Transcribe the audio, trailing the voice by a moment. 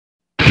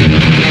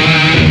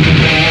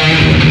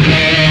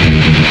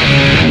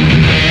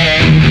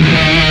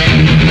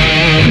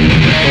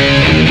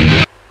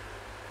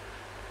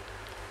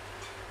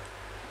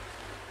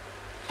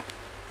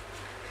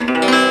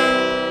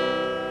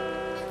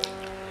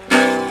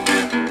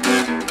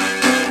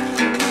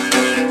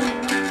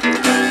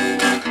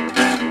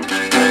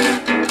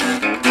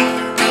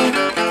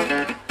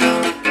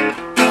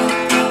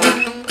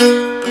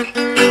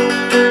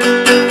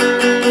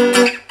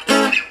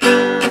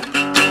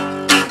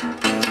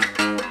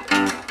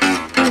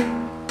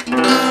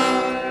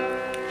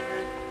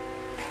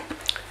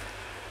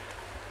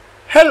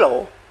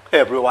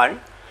everyone,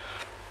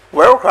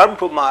 welcome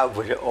to my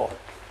video.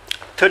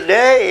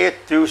 Today is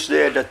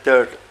Tuesday the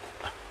 3rd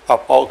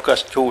of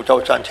August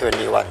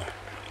 2021.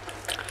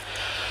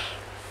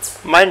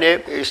 My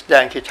name is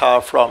Dan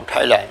Kitar from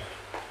Thailand.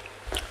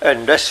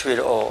 In this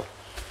video,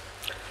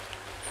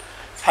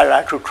 I'd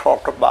like to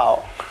talk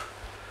about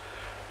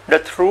the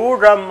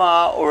true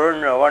Dhamma or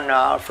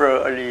Nirvana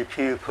for only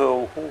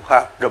people who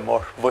have the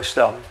most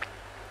wisdom.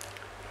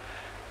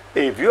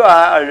 If you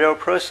are a real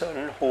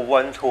person who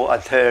wants to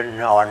attain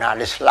Nirvana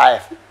this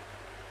life,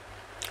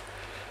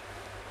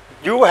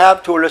 you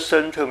have to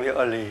listen to me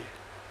early,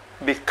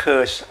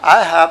 because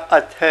I have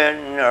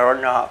attained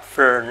Nirvana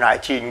for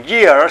 19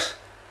 years.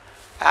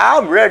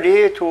 I'm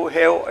ready to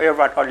help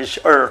everyone on this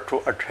earth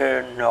to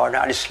attain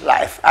Nirvana this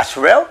life as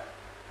well.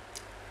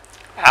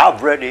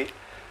 I'm ready.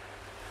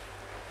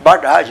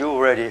 But are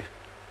you ready?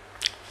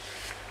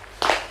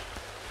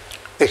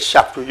 It's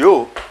up to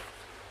you.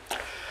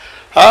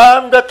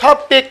 The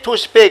topic to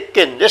speak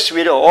in this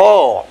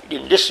video,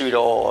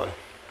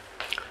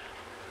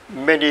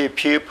 many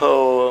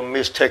people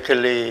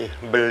mistakenly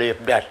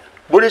believe that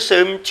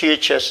Buddhism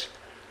teaches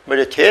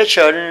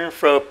meditation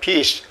for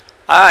peace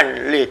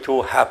and lead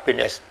to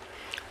happiness.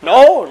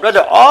 No, not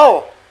at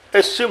all.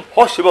 It's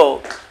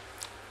impossible.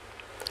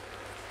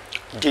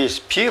 These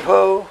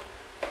people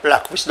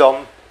lack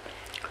wisdom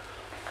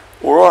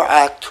or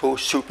are too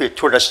stupid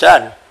to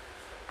understand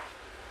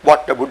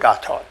what the Buddha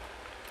taught.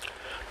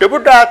 The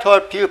Buddha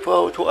taught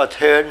people to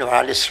attain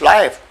Nirvana this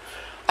life.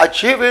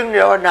 Achieving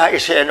Nirvana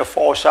is the end of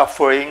all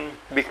suffering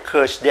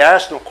because there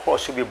is no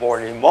cause to be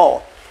born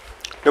anymore.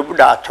 The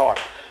Buddha taught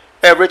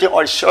everything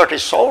on this earth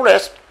is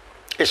soulless,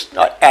 it's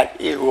not an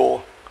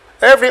ego.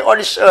 Everything on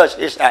this earth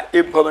is an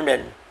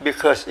impermanent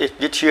because it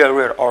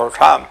deteriorates all the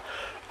time.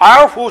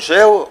 Our full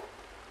self,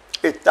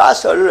 it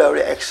doesn't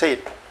really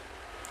exist.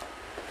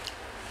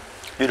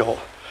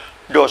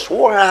 Those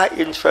who are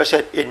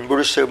interested in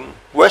Buddhism,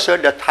 whether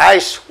the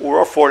Thais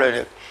or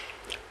foreigners,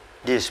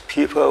 these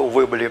people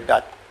will believe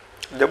that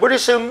the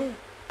Buddhism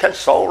can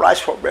solve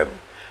life's problem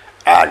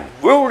and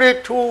will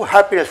lead to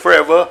happiness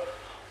forever.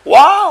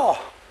 Wow!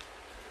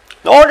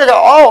 Not at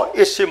all,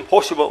 it's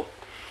impossible.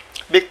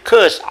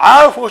 Because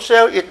our full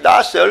self, it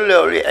doesn't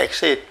really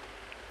exist.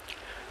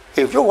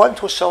 If you want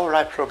to solve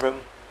life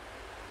problem,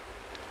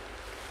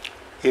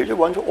 if you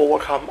want to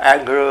overcome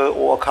anger,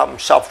 overcome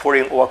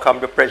suffering, overcome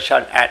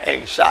depression and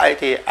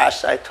anxiety,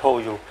 as I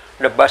told you,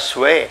 the best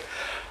way,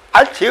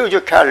 until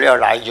you can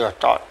realize your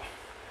thought.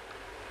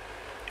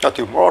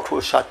 Nothing more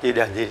to study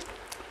than this.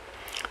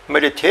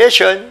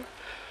 Meditation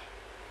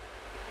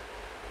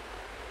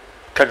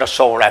cannot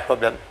solve life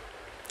problem.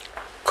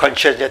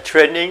 Consciousness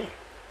training,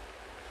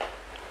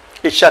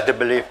 it's just the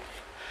belief,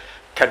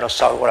 cannot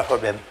solve life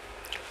problem.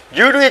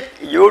 You do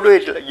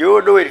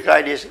it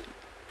like this.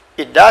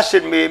 It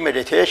doesn't mean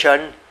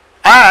meditation,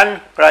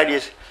 and like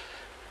this,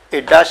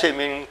 it doesn't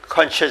mean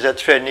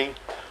consciousness training.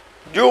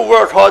 You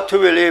were taught to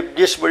believe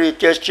this body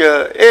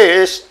gesture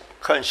is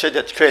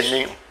consciousness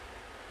training,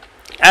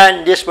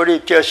 and this body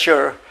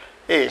gesture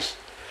is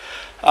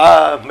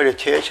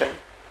meditation.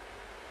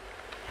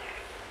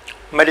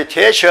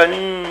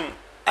 Meditation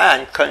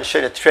and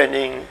consciousness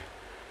training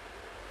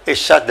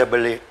is just the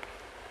belief.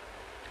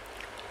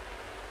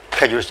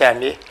 Can you understand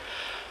me?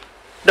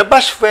 The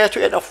best way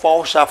to end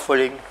all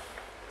suffering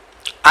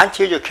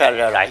until you can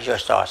realize your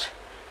thoughts,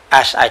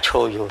 as I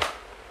told you.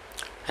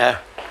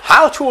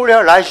 How to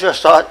realize your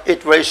thoughts?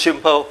 It's very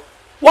simple.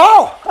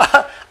 Wow!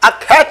 A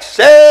cat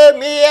say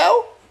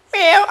meow,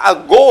 meow, a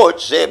goat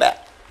say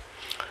that.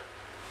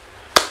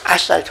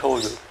 As I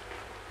told you,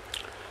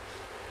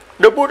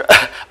 the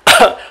Buddha,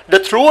 the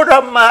true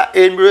Dhamma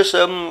in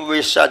Buddhism,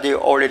 we study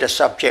only the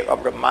subject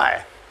of the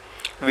mind.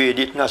 We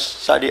did not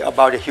study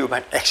about the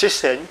human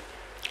existence,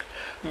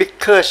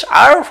 because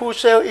our full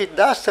self, it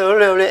doesn't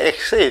really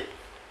exist.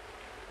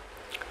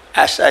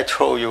 As I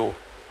told you,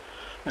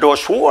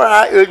 those who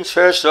are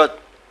interested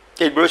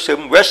in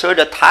Buddhism, whether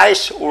the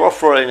Thais or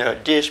foreigner,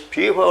 these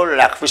people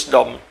lack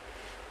wisdom.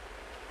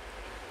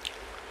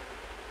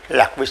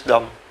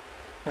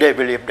 They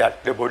believe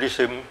that the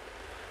Buddhism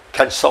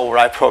can solve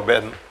life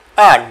problem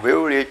and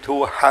will lead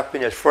to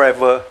happiness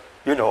forever.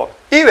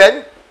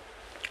 Even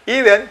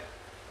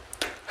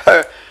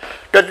the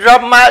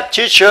Dhamma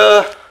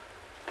teacher,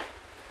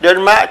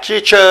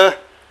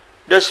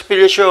 the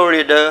spiritual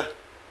leader,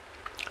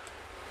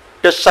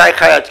 the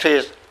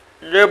psychiatrist,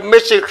 the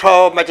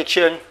mystical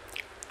magician,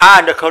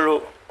 and the guru.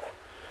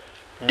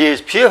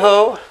 These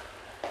people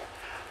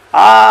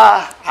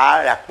are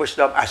lack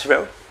wisdom as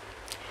well,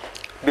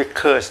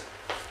 because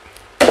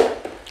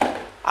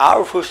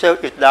our full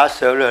self, it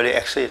doesn't really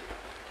exist.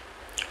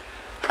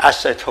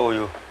 As I told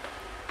you,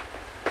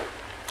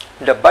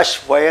 the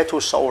best way to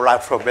solve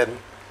life problem,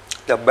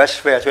 the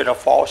best way to end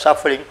all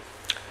suffering,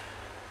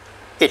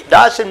 it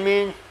doesn't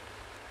mean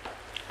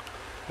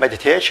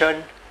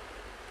meditation.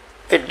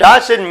 It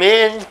doesn't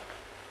mean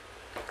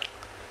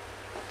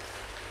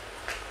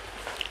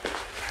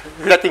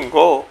letting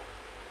go.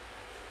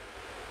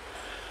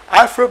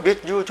 I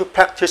forbid you to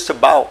practice the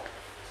bow.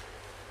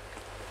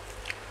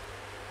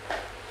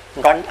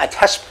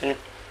 non-attachment,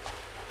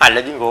 and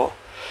letting go.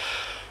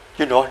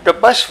 You know, the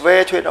best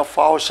way to end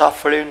all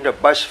suffering, the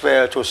best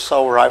way to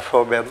solve life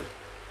problem,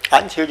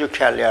 until you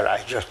can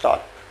realize your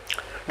thought.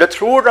 The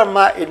true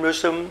Dhamma in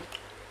wisdom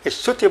is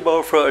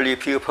suitable for only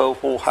people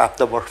who have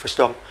the most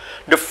wisdom.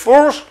 The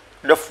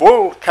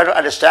fool cannot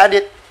understand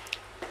it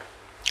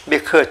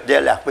because they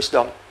lack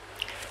wisdom.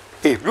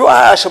 If you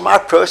are a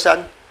smart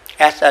person,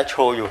 as I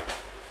told you,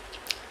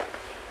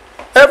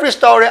 every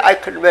story I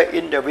convey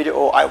in the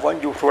video, I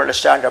want you to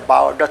understand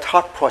about the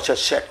thought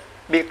process,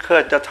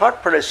 because the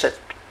thought process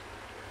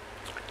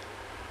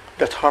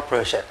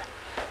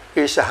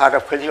is the heart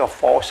of cleansing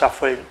of all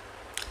suffering.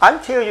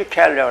 Until you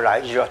can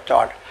realize your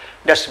thought,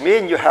 that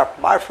means you have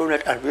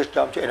mindfulness and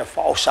wisdom to end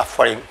all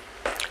suffering.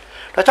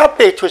 The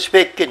topic to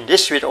speak in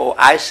this video,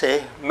 I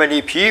say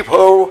many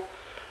people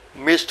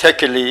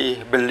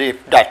mistakenly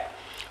believe that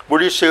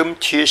Buddhism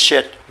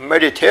teaches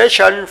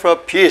meditation for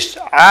peace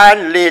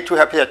and lead to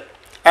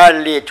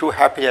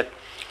happiness.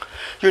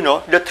 You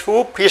know, the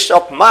true peace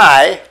of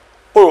mind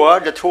or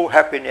the true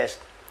happiness.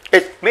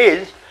 It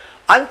means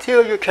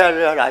until you can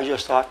realize your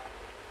thought.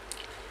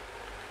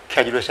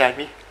 Can you understand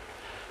me?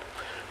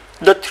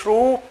 The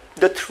true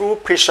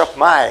peace of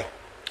mind,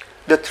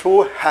 the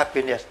true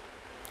happiness.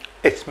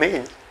 It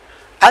means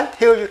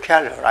until you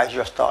can realize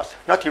your thoughts.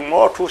 Nothing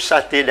more true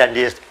subtle than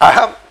this.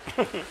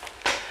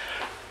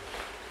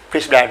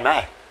 Peace of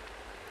mind.